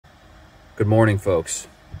Good morning, folks.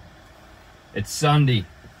 It's Sunday,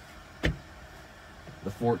 the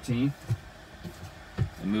 14th.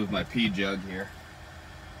 I move my pee jug here.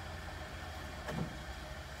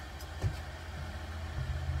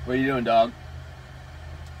 What are you doing, dog?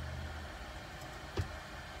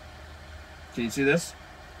 Can you see this?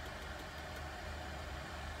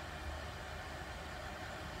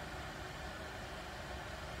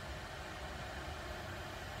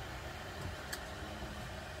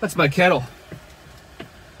 That's my kettle.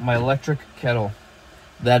 My electric kettle.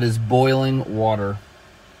 That is boiling water.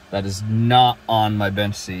 That is not on my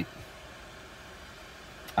bench seat.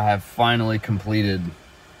 I have finally completed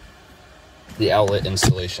the outlet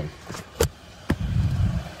installation.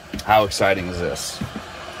 How exciting is this?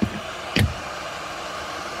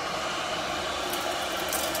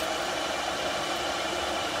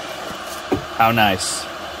 How nice.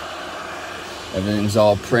 Everything's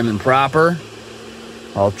all prim and proper.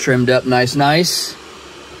 All trimmed up nice.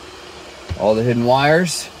 All the hidden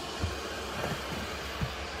wires.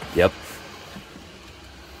 Yep.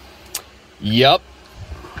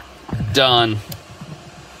 Done.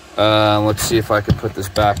 Let's see if I can put this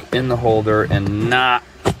back in the holder and not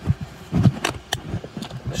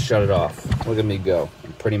shut it off. Look at me go.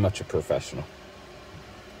 I'm pretty much a professional.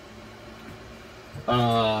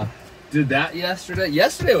 Did that yesterday.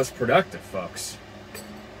 Yesterday was productive, folks.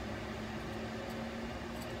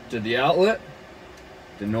 Did the outlet.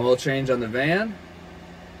 Did an oil change on the van.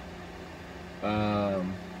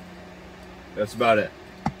 That's about it.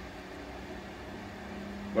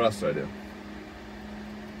 What else do I do?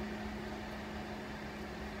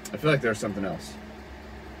 I feel like there's something else.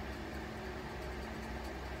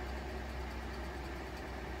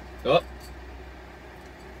 Oh.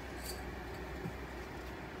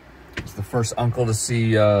 It's the first uncle to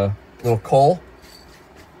see little Cole.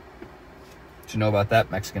 What you know about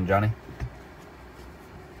that, Mexican Johnny?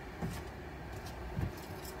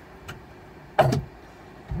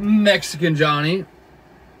 Mexican Johnny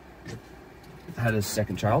had his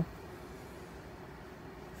second child.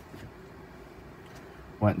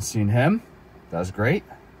 Went and seen him. That was great.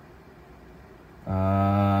 There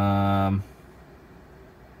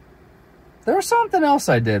was something else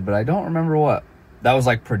I did, but I don't remember what. That was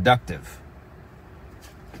like productive.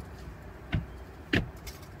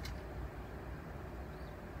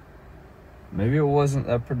 Maybe it wasn't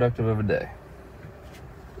that productive of a day.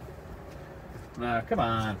 Nah, come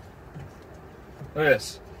on. Look at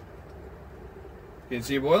this. You can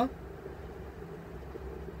see it boil?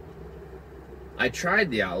 I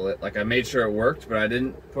tried the outlet, like I made sure it worked, but I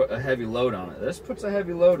didn't put a heavy load on it. This puts a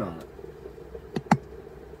heavy load on it.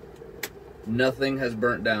 Nothing has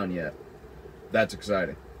burnt down yet. That's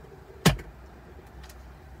exciting.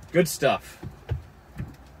 Good stuff.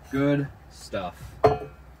 Good stuff.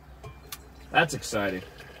 That's exciting.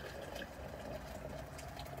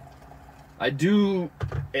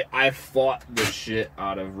 I fought the shit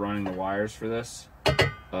out of running the wires for this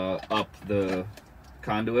up the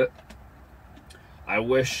conduit. I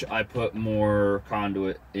wish I put more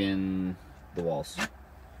conduit in the walls,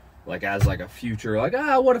 like as like a future, like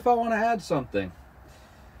what if I want to add something?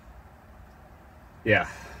 Yeah,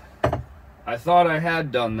 I thought I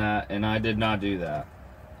had done that and I did not do that.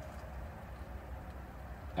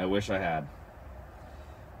 I wish I had,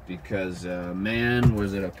 because man,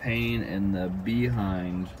 was it a pain in the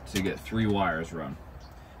behind to get 3 wires run.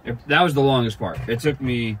 That was the longest part. It took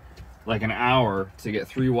me like an hour to get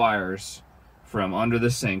 3 wires from under the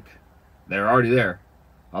sink. They're already there.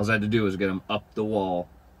 All I had to do was get them up the wall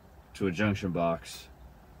to a junction box,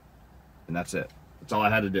 and that's it. That's all I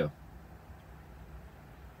had to do.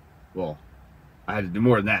 Well, I had to do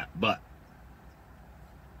more than that, but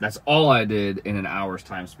that's all I did in an hour's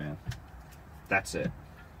time span. That's it.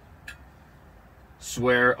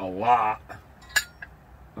 Swear a lot.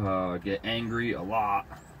 Get angry a lot.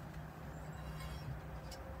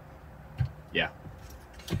 Yeah.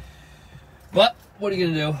 But what are you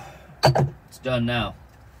gonna do? It's done now.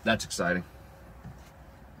 That's exciting.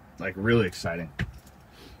 Like really exciting.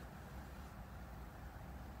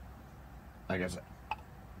 Like I said,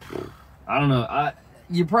 I don't know.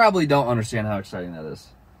 You probably don't understand how exciting that is.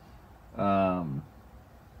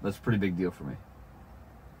 That's a pretty big deal for me,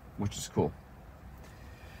 which is cool.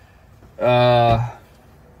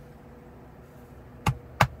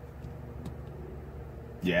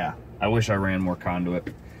 Yeah, I wish I ran more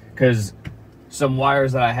conduit, because some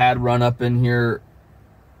wires that I had run up in here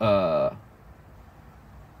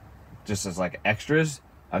just as like extras,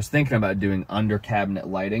 I was thinking about doing under cabinet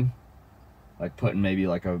lighting, like putting maybe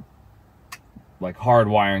like hard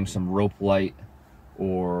wiring some rope light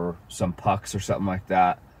or some pucks or something like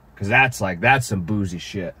that, Because that's some boozy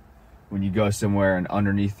shit. When you go somewhere and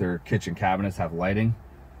underneath their kitchen cabinets have lighting,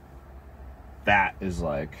 that is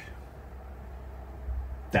like,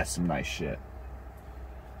 that's some nice shit.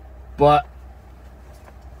 But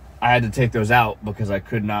I had to take those out because I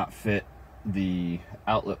could not fit the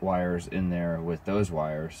outlet wires in there with those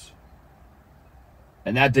wires.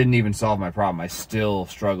 And that didn't even solve my problem. I still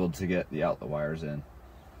struggled to get the outlet wires in.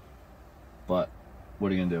 But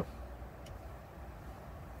what are you gonna do?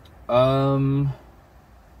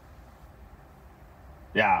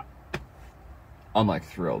 Yeah, I'm like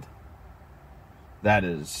thrilled. That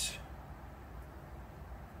is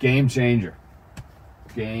game changer.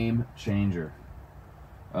 Game changer.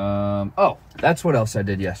 Oh, that's what else I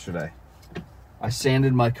did yesterday. I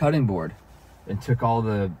sanded my cutting board and took all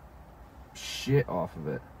the shit off of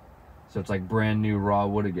it. So it's like brand new raw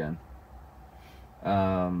wood again.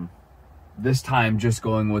 This time just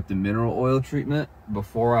going with the mineral oil treatment.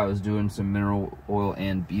 Before I was doing some mineral oil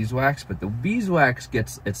and beeswax, but the beeswax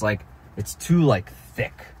it's too like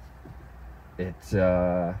thick. It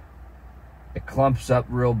clumps up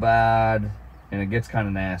real bad and it gets kind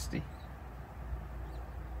of nasty.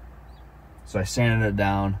 So I sanded it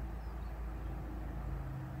down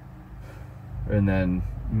and then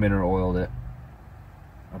mineral oiled it.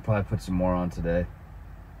 I'll probably put some more on today.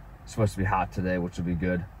 It's supposed to be hot today, which will be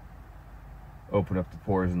good. Open up the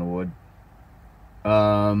pores in the wood.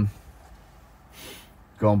 Going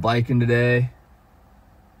biking today.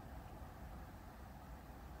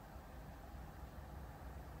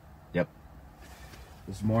 Yep.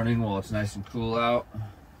 This morning, while it's nice and cool out,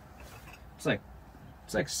 it's like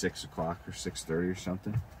 6 o'clock or 6:30 or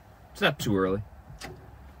something. It's not too early.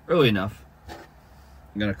 Early enough.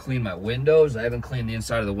 I'm gonna clean my windows. I haven't cleaned the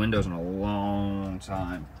inside of the windows in a long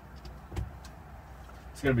time.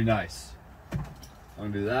 It's gonna be nice.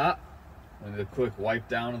 I'm gonna do that. I'm gonna do a quick wipe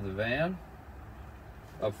down of the van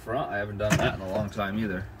up front. I haven't done that in a long time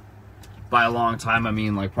either. By a long time, I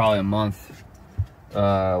mean like probably a month,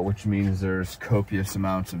 which means there's copious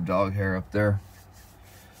amounts of dog hair up there.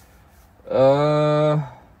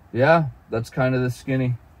 Yeah, that's kind of the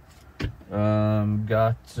skinny.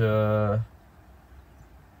 Got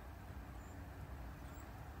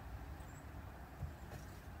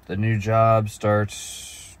the new job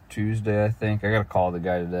starts Tuesday, I think. I gotta call the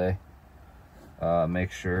guy today.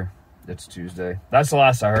 Make sure it's Tuesday. That's the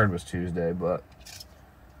last I heard was Tuesday, but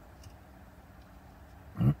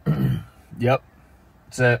yep,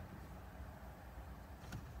 that's it.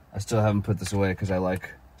 I still haven't put this away because I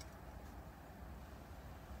like.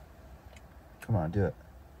 Come on, do it.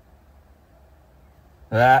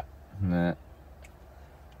 That. Nah.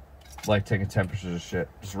 Like taking temperatures of shit.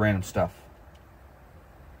 Just random stuff.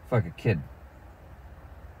 Like a kid.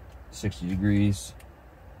 60 degrees.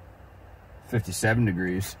 57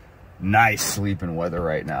 degrees. Nice sleeping weather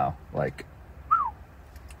right now. Like,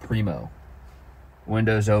 primo.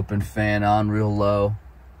 Windows open, fan on real low.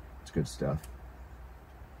 It's good stuff.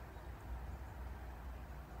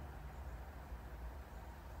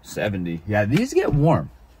 $70. Yeah, these get warm.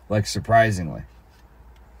 Like, surprisingly.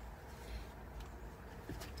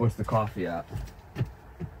 What's the coffee at?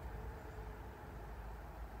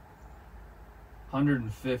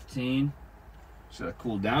 115. Should have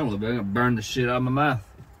cooled down a little bit. I'm gonna burn the shit out of my mouth.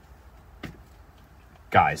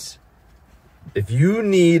 Guys, if you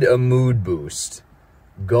need a mood boost,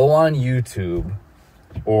 go on YouTube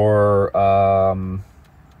or I'm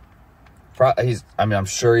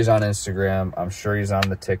sure he's on Instagram. I'm sure he's on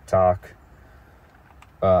the TikTok.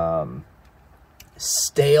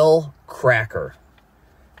 Stale Cracker.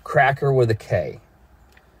 Cracker with a K.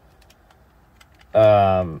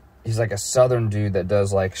 He's like a southern dude that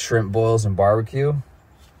does like shrimp boils and barbecue.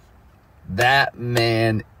 That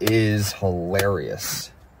man is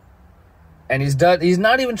hilarious. And he's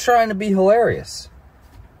not even trying to be hilarious.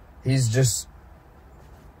 He's just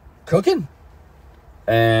cooking.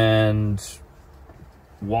 And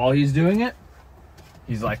while he's doing it,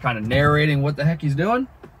 he's like kind of narrating what the heck he's doing.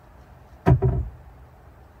 And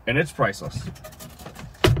it's priceless.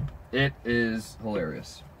 It is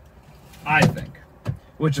hilarious. I think.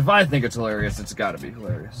 Which, if I think it's hilarious, it's got to be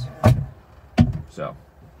hilarious. So, all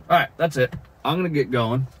right, that's it. I'm going to get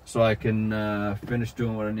going so I can finish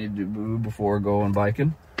doing what I need to do before going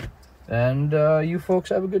biking. And you folks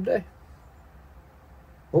have a good day.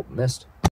 Oh, missed.